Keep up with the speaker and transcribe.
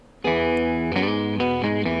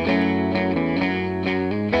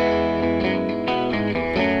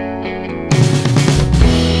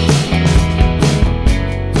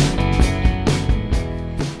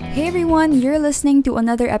everyone. You're listening to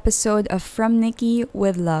another episode of From Nikki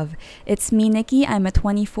with Love. It's me, Nikki. I'm a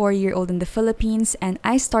 24-year-old in the Philippines, and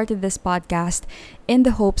I started this podcast in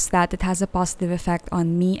the hopes that it has a positive effect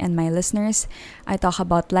on me and my listeners. I talk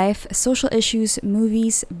about life, social issues,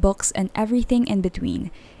 movies, books, and everything in between.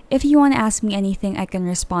 If you want to ask me anything I can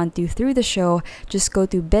respond to through the show, just go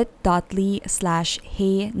to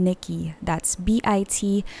bit.ly/heynikki. That's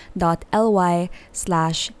bit.ly/Hey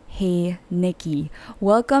Nikki.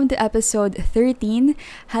 Welcome to episode 13.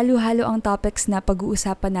 Halo-halo ang topics na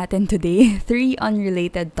pag-uusapan natin today. 3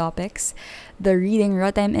 unrelated topics. The reading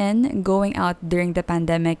rut I'm in, going out during the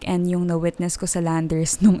pandemic, and yung na-witness ko sa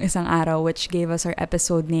Landers nung isang araw, which gave us our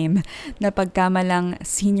episode name na pagkamalang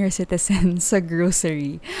senior citizen sa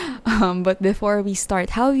grocery. But before we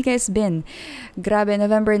start, how have you guys been? Grabe,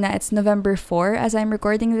 November na. It's November 4 as I'm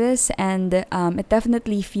recording this, and it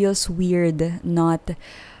definitely feels weird not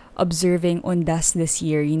observing undas this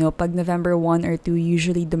year. You know, pag November 1 or 2,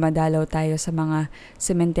 usually dumadalaw tayo sa mga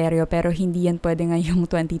sementeryo, pero hindi yan pwede ngayong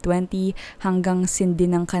 2020. Hanggang sindi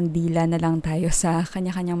ng kandila na lang tayo sa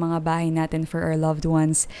kanya-kanyang mga bahay natin for our loved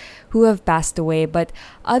ones who have passed away. But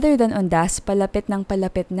other than undas, palapit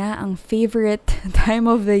na ang favorite time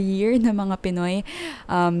of the year ng mga Pinoy.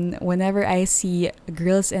 Whenever I see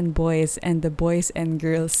girls and boys, and the boys and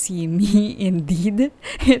girls see me indeed,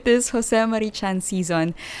 it is Jose Marichan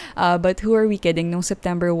season. But who are we kidding? Nung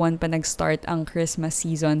September 1 pa nag-start ang Christmas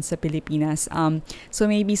season sa Pilipinas.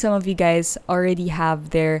 So maybe some of you guys already have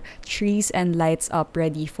their trees and lights up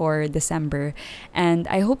ready for December. And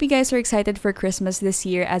I hope you guys are excited for Christmas this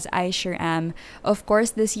year, as I sure am. Of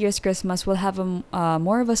course, this year's Christmas will have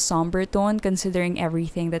more of a somber tone considering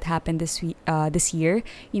everything that happened this year.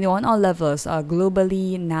 You know, on all levels,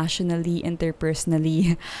 globally, nationally,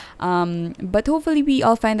 interpersonally. But hopefully we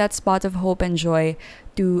all find that spot of hope and joy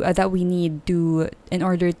that we need in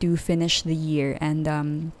order to finish the year. And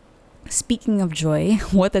speaking of joy,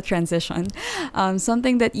 what a transition.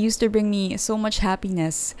 Something that used to bring me so much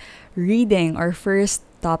happiness, reading, our first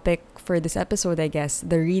topic for this episode, I guess,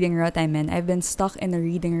 the reading rut I'm in. I've been stuck in a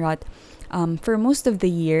reading rut for most of the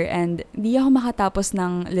year, and di ako makatapos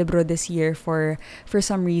ng libro this year for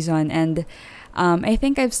some reason. And I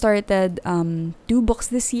think I've started 2 books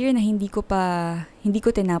this year na hindi ko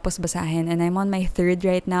tinapos basahin, and I'm on my 3rd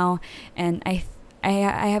right now, and I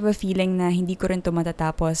have a feeling na hindi ko rin to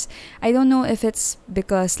matatapos. I don't know if it's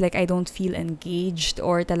because like I don't feel engaged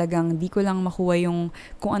or talagang di ko lang makuha yung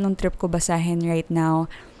kung anong trip ko basahin right now.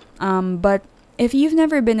 But if you've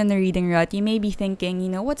never been in a reading rut, you may be thinking, you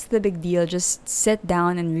know, what's the big deal? Just sit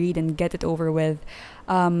down and read and get it over with.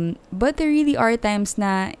 But there really are times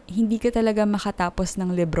na hindi ka talaga makatapos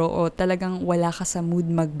ng libro o talagang wala ka sa mood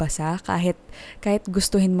magbasa kahit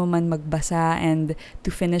gustuhin mo man magbasa and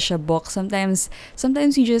to finish a book. Sometimes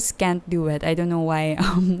you just can't do it. I don't know why.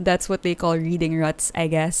 That's what they call reading ruts, I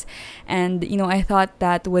guess. And, you know, I thought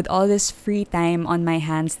that with all this free time on my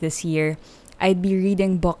hands this year, I'd be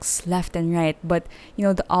reading books left and right. But, you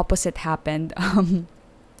know, the opposite happened.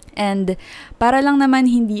 And para lang naman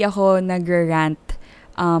hindi ako nagrarant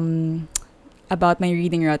about my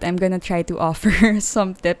reading rut, I'm gonna try to offer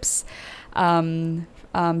some tips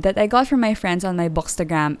that I got from my friends on my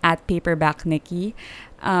Bookstagram at Paperback Nikki.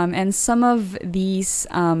 And some of these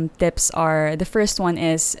tips are, the first one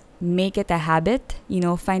is make it a habit. You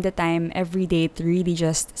know, find a time every day to really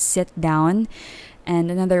just sit down.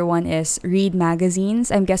 And another one is read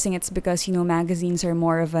magazines. I'm guessing it's because, you know, magazines are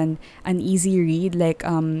more of an easy read, like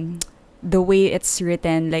the way it's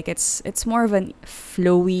written, like it's more of a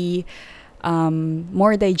flowy,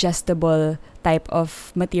 more digestible type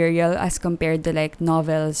of material as compared to like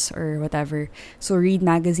novels or whatever. So read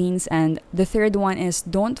magazines. And the third one is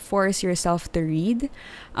don't force yourself to read.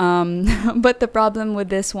 But the problem with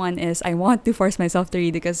this one is I want to force myself to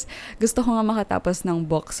read because gusto ko nga makatapos ng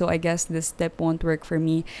book. So I guess this tip won't work for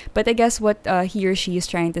me. But I guess what he or she is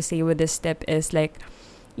trying to say with this tip is like,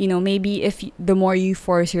 you know, maybe if the more you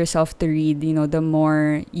force yourself to read, you know, the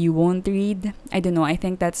more you won't read. I don't know. I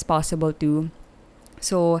think that's possible too.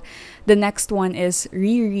 So the next one is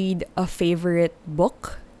reread a favorite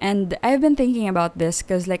book. And I've been thinking about this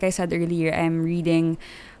because, like I said earlier, I'm reading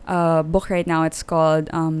a book right now. It's called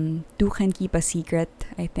Two Can Keep a Secret.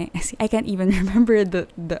 I think I can't even remember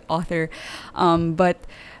the author. But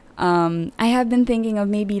I have been thinking of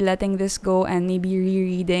maybe letting this go and maybe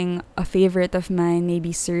rereading a favorite of mine,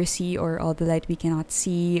 maybe Circe or All the Light We Cannot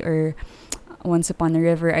See or Once Upon a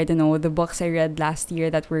River. I don't know, the books I read last year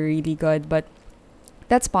that were really good. But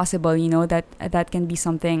that's possible, that can be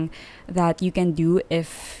something that you can do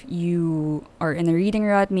if you are in a reading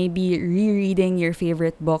rut. Maybe rereading your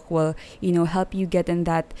favorite book will, help you get in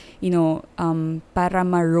that, para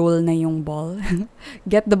ma-roll na yung ball.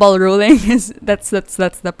 Get the ball rolling is that's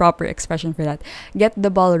the proper expression for that. Get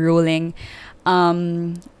the ball rolling.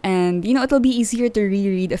 And it'll be easier to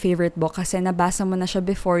reread a favorite book kasi nabasa mo na siya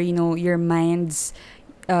before, your mind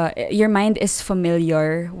is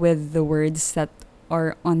familiar with the words that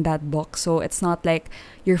are on that book. So it's not like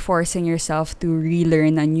you're forcing yourself to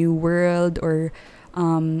relearn a new world, or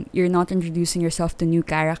you're not introducing yourself to new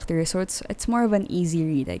characters. So it's more of an easy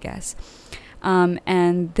read, I guess.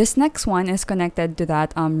 And this next one is connected to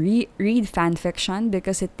that. Read fan fiction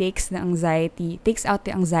because it takes out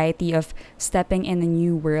the anxiety of stepping in a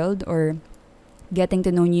new world or getting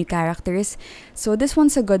to know new characters. So this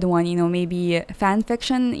one's a good one. Maybe fan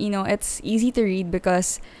fiction. It's easy to read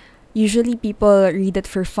because usually people read it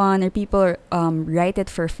for fun, or people write it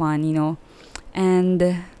for fun. And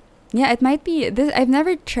yeah, it might be this. I've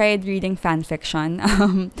never tried reading fan fiction.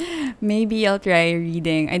 Maybe I'll try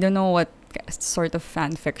reading. I don't know what sort of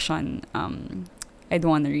fan fiction I'd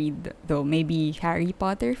want to read though. Maybe Harry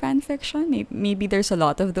Potter fan fiction. Maybe there's a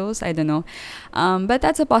lot of those. I don't know, but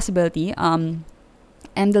that's a possibility.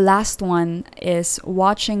 And the last one is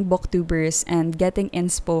watching booktubers and getting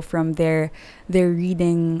inspo from their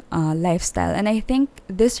reading lifestyle. And I think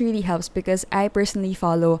this really helps because I personally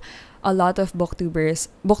follow a lot of booktubers.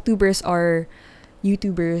 Booktubers are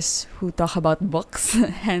YouTubers who talk about books,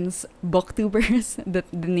 hence booktubers,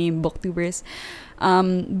 the name booktubers.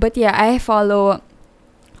 But yeah, I follow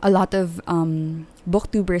a lot of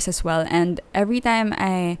booktubers as well, and every time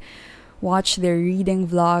I watch their reading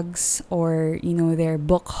vlogs or their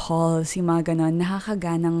book hauls, yung mga ganon,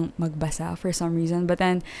 nakakaganang magbasa for some reason. But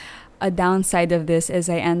then a downside of this is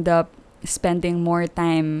I end up spending more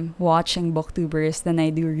time watching booktubers than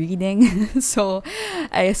I do reading. So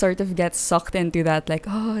I sort of get sucked into that, like,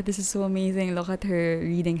 oh, this is so amazing, look at her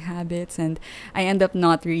reading habits, and I end up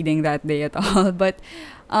not reading that day at all. But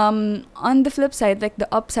on the flip side, like the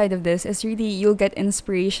upside of this is really you'll get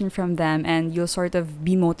inspiration from them, and you'll sort of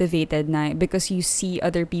be motivated na because you see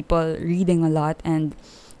other people reading a lot and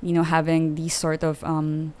having these sort of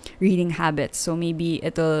reading habits. So maybe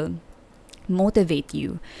it'll motivate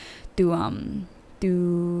you to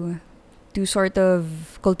sort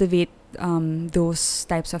of cultivate those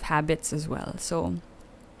types of habits as well. So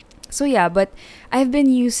yeah, but I've been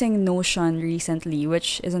using Notion recently,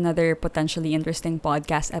 which is another potentially interesting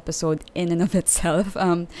podcast episode in and of itself.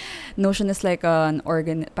 Notion is like it's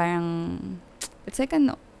like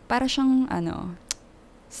para siyang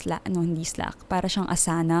Slack, no, hindi Slack, para siyang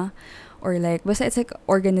Asana, or like, basta it's like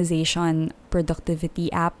organization productivity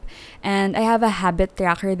app, and I have a habit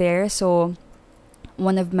tracker there. So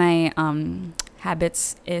one of my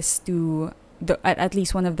habits is at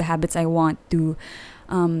least one of the habits I want to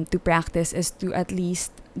practice is to at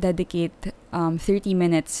least dedicate 30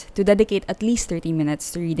 minutes to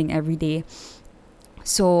reading every day.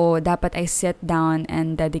 So dapat I sit down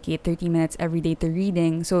and dedicate 30 minutes every day to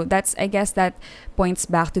reading. So I guess that points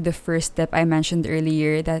back to the first tip I mentioned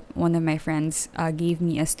earlier that one of my friends gave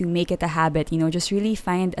me, as to make it a habit, just really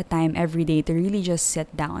find a time every day to really just sit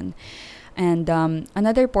down. And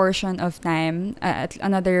another portion of time,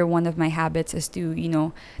 another one of my habits is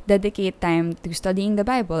to, dedicate time to studying the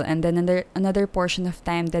Bible, and then another portion of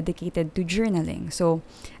time dedicated to journaling. So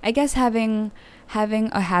I guess having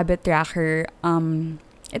a habit tracker,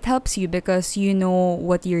 it helps you because you know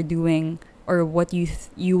what you're doing or what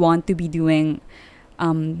you want to be doing.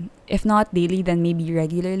 If not daily, then maybe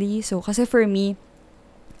regularly. So kasi for me,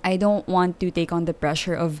 I don't want to take on the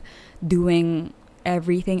pressure of doing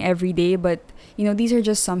everything every day, but these are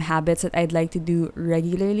just some habits that I'd like to do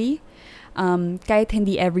regularly, kahit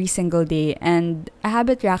hindi every single day. And a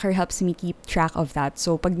habit tracker helps me keep track of that.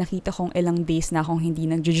 So pag nakita kong ilang days na akong hindi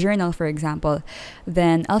nag-journal, for example,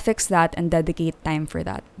 then I'll fix that and dedicate time for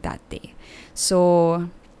that day. So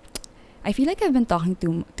I feel like I've been talking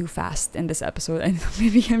too fast in this episode. I don't know,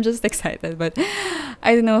 maybe I'm just excited, but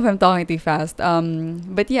I don't know if I'm talking too fast.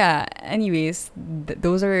 But yeah, anyways,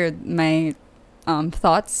 those are my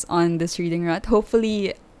thoughts on this reading rut.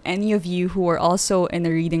 Hopefully, any of you who are also in a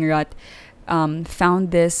reading rut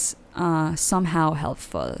found this somehow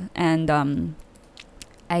helpful. And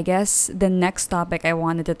I guess the next topic I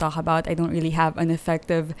wanted to talk about, I don't really have an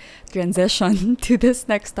effective transition to this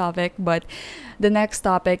next topic, but the next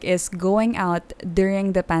topic is going out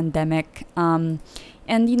during the pandemic. And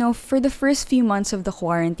for the first few months of the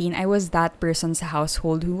quarantine, I was that person's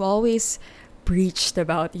household who always preached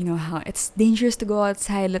about, how it's dangerous to go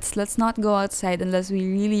outside. Let's not go outside unless we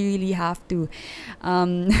really really have to.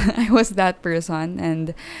 I was that person,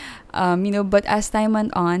 and but as time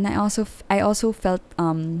went on, I also felt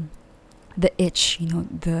the itch,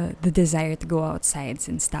 the desire to go outside,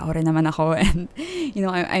 since tao rin naman ako. And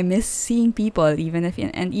I miss seeing people, even if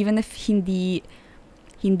hindi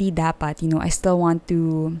dapat, I still want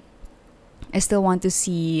to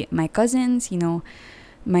see my cousins,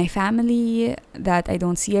 my family that I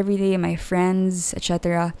don't see every day, my friends,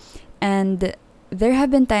 etc. And there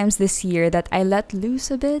have been times this year that I let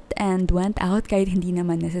loose a bit and went out kahit hindi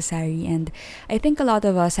naman necessary. And I think a lot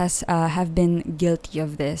of us have been guilty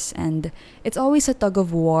of this. And it's always a tug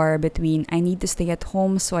of war between I need to stay at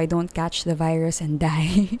home so I don't catch the virus and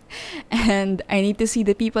die, and I need to see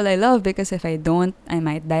the people I love because if I don't, I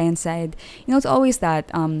might die inside. It's always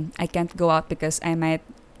that I can't go out because I might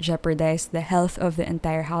jeopardize the health of the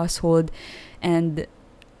entire household,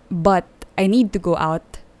 but I need to go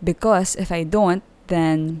out because if I don't,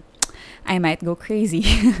 then I might go crazy.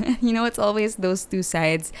 It's always those two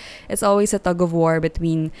sides. It's always a tug of war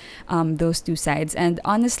between those two sides. And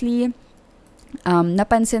honestly,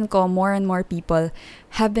 napansin ko more and more people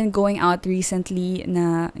have been going out recently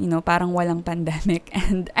na, parang walang pandemic.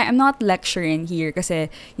 And I'm not lecturing here kasi,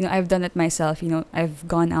 I've done it myself. I've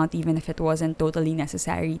gone out even if it wasn't totally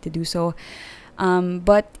necessary to do so.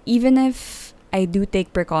 But even if I do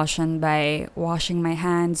take precaution by washing my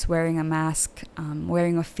hands, wearing a mask,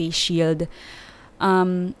 wearing a face shield,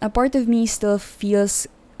 a part of me still feels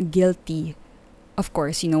guilty. Of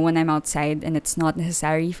course, when I'm outside and it's not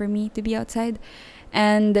necessary for me to be outside.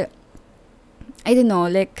 And I don't know,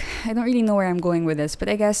 I don't really know where I'm going with this, but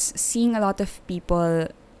I guess seeing a lot of people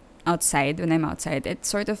outside when I'm outside, it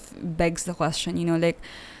sort of begs the question,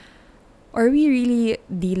 are we really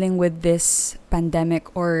dealing with this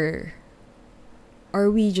pandemic, or are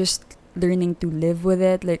we just learning to live with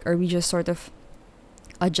it? Are we just sort of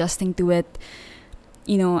adjusting to it?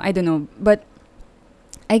 I don't know. But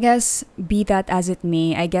I guess, be that as it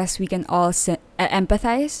may, I guess we can all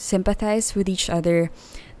sympathize with each other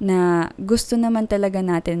na gusto naman talaga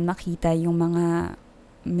natin makita yung mga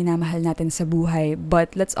minamahal natin sa buhay.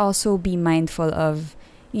 But let's also be mindful of,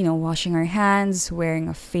 washing our hands, wearing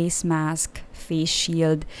a face mask, face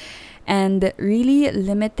shield, and really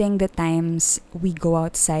limiting the times we go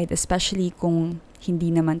outside, especially kung hindi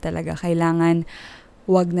naman talaga kailangan,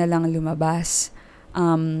 wag na lang lumabas.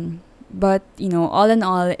 But, all in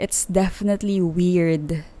all, it's definitely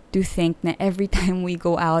weird to think na every time we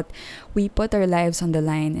go out, we put our lives on the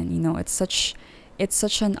line. And, it's such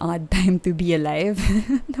an odd time to be alive.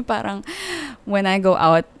 Na parang, when I go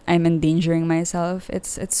out, I'm endangering myself.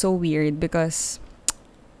 It's so weird because,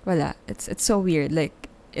 wala, it's so weird.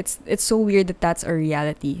 It's so weird that that's our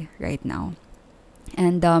reality right now.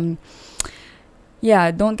 And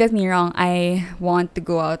yeah, don't get me wrong, I want to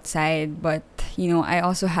go outside, but I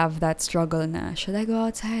also have that struggle na, should I go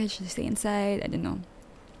outside, should I stay inside? I don't know.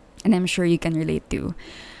 And I'm sure you can relate too.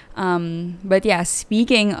 But yeah,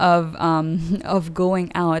 speaking of of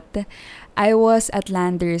going out, I was at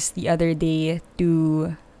Landers the other day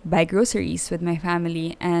to buy groceries with my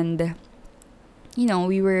family, and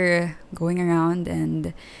we were going around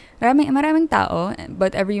and maraming tao,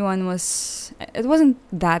 but it wasn't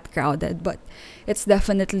that crowded, but it's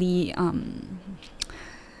definitely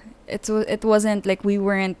it wasn't like we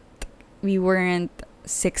weren't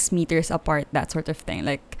 6 meters apart, that sort of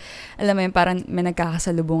thing. Alam mo yun, parang may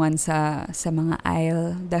nagkakasalubungan sa mga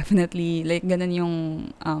aisle. Definitely, ganun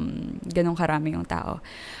yung, ganun karami yung tao.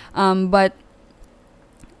 But,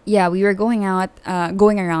 yeah, we were going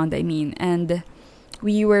around, and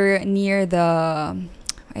we were near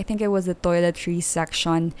I think it was the toiletries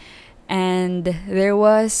section, and there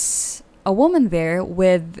was a woman there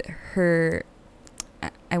with her,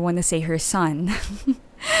 I want to say her son.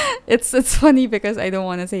 It's funny because I don't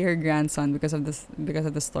want to say her grandson because of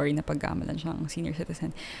the story na pagkamalan siyang senior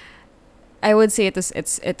citizen. I would say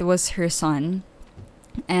it was her son,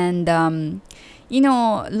 and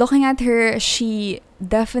looking at her, she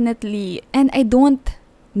definitely, and I don't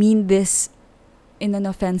mean this in an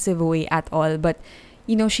offensive way at all, but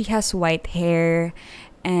she has white hair,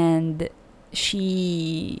 and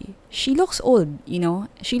she looks old.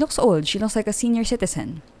 She looks old. She looks like a senior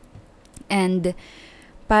citizen, and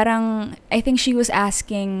parang I think she was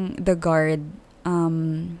asking the guard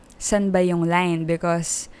san ba yung line,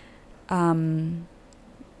 because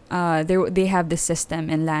they have this system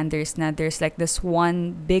in Landers na there's this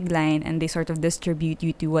one big line, and they sort of distribute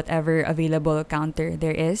you to whatever available counter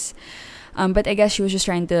there is. But I guess she was just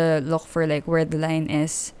trying to look for where the line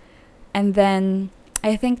is, and then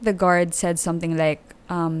I think the guard said something like,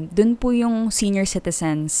 dun po yung senior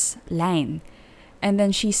citizens line. And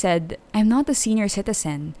then she said, I'm not a senior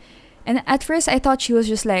citizen. And at first, I thought she was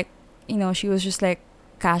just like, she was just like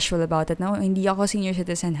casual about it. No, hindi ako senior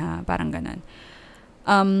citizen ha, parang ganon.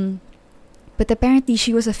 But apparently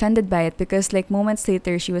she was offended by it because like moments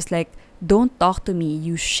later, she was like, don't talk to me,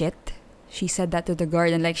 you shit. She said that to the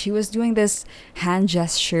guard, and like she was doing this hand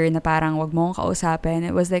gesture na parang wag mo akong kausapin.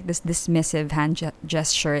 It was like this dismissive hand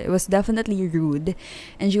gesture. It was definitely rude,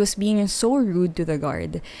 and she was being so rude to the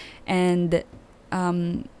guard. And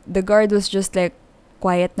the guard was just like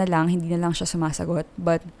quiet na lang, hindi na lang siya sumasagot.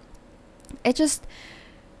 But it just,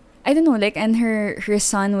 I don't know, like, and her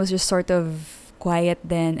son was just sort of quiet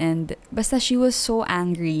then, and basta she was so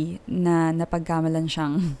angry na napagkamalan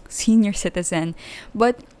siyang senior citizen.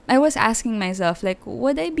 But I was asking myself, like,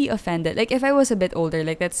 would I be offended? Like, if I was a bit older,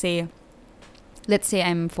 like, let's say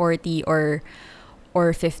I'm 40 or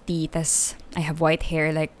 50, tas I have white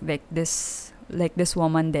hair like this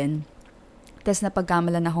woman then, tas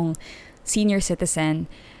napagkamalan akong senior citizen.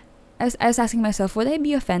 I was asking myself, would I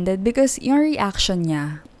be offended? Because yung reaction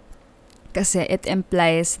niya, kasi it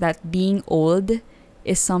implies that being old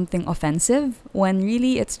is something offensive when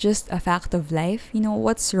really it's just a fact of life.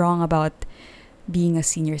 What's wrong about being a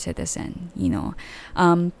senior citizen,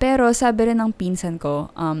 pero sabi rin ng pinsan ko,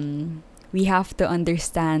 we have to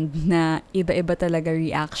understand na iba-iba talaga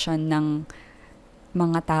reaction ng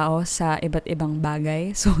mga tao sa iba't ibang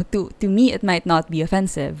bagay. So to me, it might not be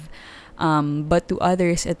offensive. But to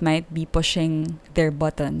others, it might be pushing their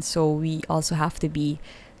buttons. So we also have to be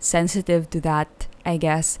sensitive to that, I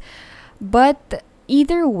guess. But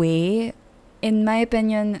either way, in my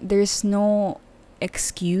opinion, there's no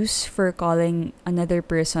excuse for calling another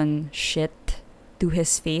person shit to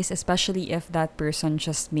his face, especially if that person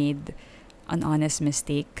just made an honest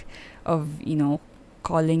mistake of,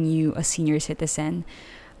 calling you a senior citizen.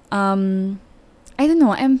 I don't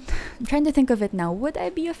know, I'm trying to think of it now. Would I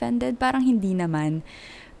be offended? Parang hindi naman.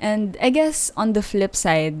 And I guess on the flip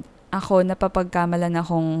side, ako napapagkamalan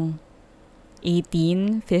akong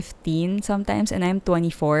 18, 15 sometimes, and I'm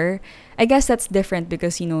 24. I guess that's different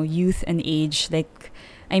because, youth and age,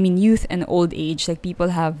 youth and old age, like, people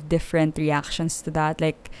have different reactions to that.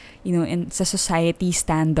 Like, in sa society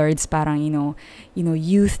standards, parang,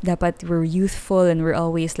 youth, dapat we're youthful and we're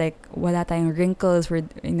always like, wala tayong wrinkles,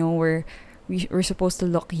 we're supposed to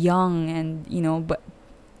look young, and, but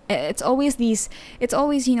it's always,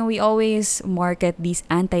 we always market these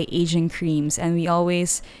anti-aging creams, and we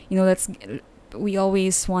always, we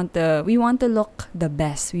want to look the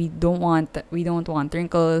best. We don't want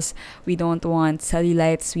wrinkles. We don't want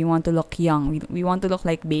cellulites. We want to look young. We want to look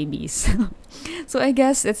like babies. So I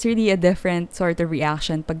guess it's really a different sort of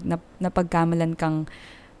reaction pag napagkamalan kang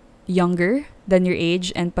younger than your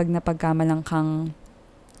age, and pag napagkamalan kang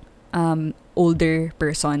older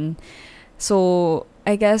person. So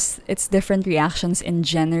I guess it's different reactions in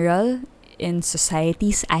general in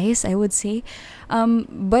society's eyes, I would say.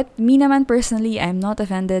 But me naman personally, I'm not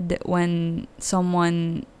offended when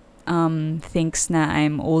someone thinks na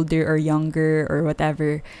I'm older or younger or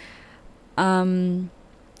whatever.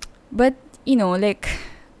 But, like,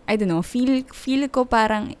 I don't know, feel ko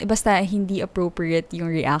parang basta hindi appropriate yung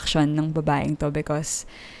reaction ng babaeng to, because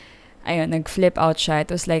ayun, nag-flip out siya. It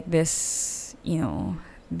was like this,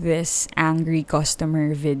 this angry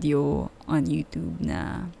customer video on YouTube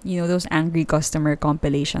na, those angry customer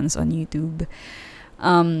compilations on YouTube.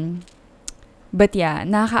 But yeah,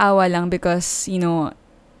 nakakaawa lang because,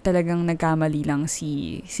 talagang nagkamali lang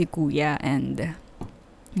si kuya, and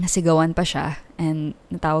nasigawan pa siya, and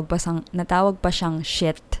natawag pa siyang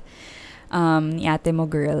shit ni ate mo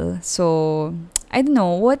girl. So I don't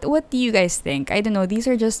know, what do you guys think? I don't know, these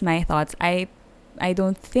are just my thoughts. I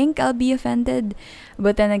don't think I'll be offended,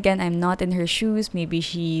 but then again, I'm not in her shoes. Maybe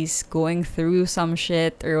she's going through some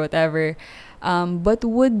shit or whatever. But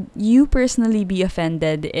would you personally be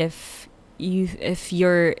offended if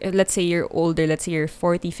you're, let's say you're older, let's say you're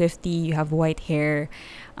 40, 50, you have white hair,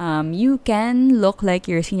 you can look like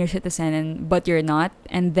you're a senior citizen, but you're not,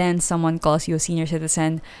 and then someone calls you a senior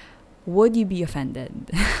citizen? Would you be offended?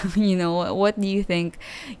 What do you think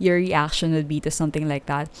your reaction would be to something like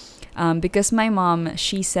that? Because my mom,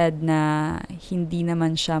 she said na hindi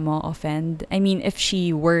naman siya ma-offend. I mean, if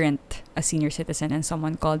she weren't a senior citizen and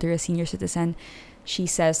someone called her a senior citizen, she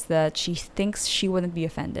says that she thinks she wouldn't be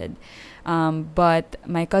offended. But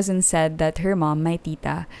my cousin said that her mom, my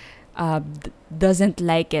tita, doesn't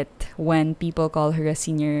like it when people call her a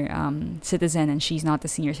senior citizen and she's not a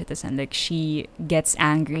senior citizen. Like, she gets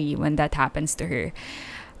angry when that happens to her.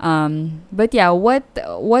 But yeah,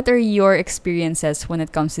 what are your experiences when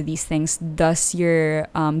it comes to these things? Do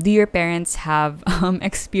your parents have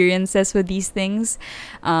experiences with these things?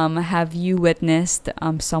 Have you witnessed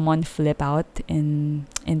someone flip out in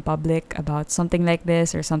public about something like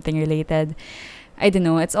this or something related? I don't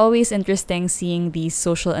know. It's always interesting seeing these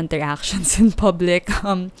social interactions in public.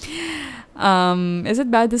 Is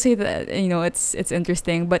it bad to say that it's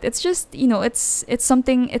interesting, but it's just it's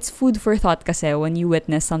something, it's food for thought kasi when you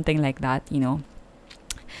witness something like that.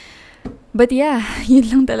 But yeah, yun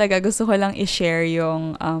lang talaga, gusto ko lang i-share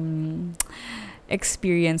yung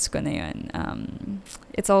experience ko na yun.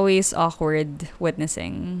 It's always awkward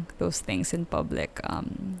witnessing those things in public,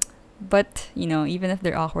 but even if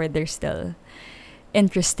they're awkward, they're still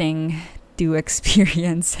interesting to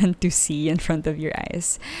experience and to see in front of your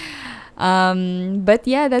eyes. But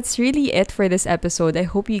yeah, that's really it for this episode. I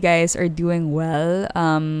hope you guys are doing well.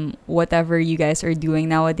 Whatever you guys are doing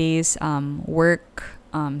nowadays, work,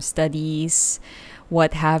 studies,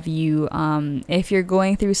 what have you. If you're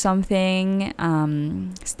going through something,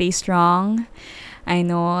 stay strong. I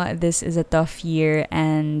know this is a tough year,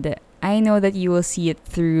 and I know that you will see it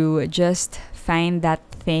through. Just find that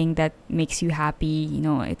thing that makes you happy.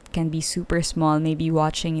 It can be super small, maybe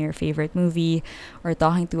watching your favorite movie or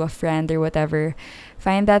talking to a friend or whatever.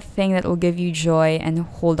 Find that thing that will give you joy and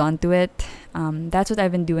hold on to it. That's what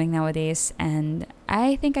I've been doing nowadays, and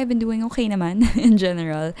I think I've been doing okay naman in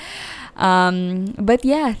general. But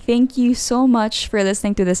yeah, thank you so much for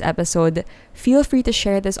listening to this episode. Feel free to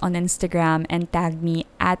share this on Instagram and tag me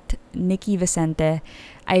at Nikki Vicente.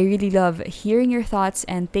 I really love hearing your thoughts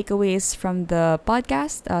and takeaways from the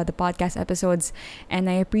podcast episodes, and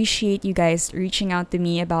I appreciate you guys reaching out to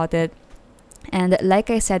me about it. And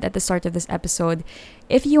like I said at the start of this episode,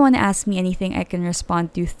 if you want to ask me anything I can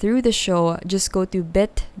respond to through the show, just go to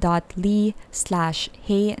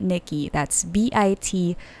bit.ly/HeyNikki. That's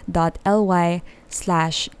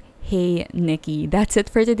bit.ly/HeyNikki. That's it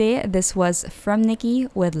for today. This was From Nikki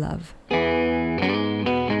with Love.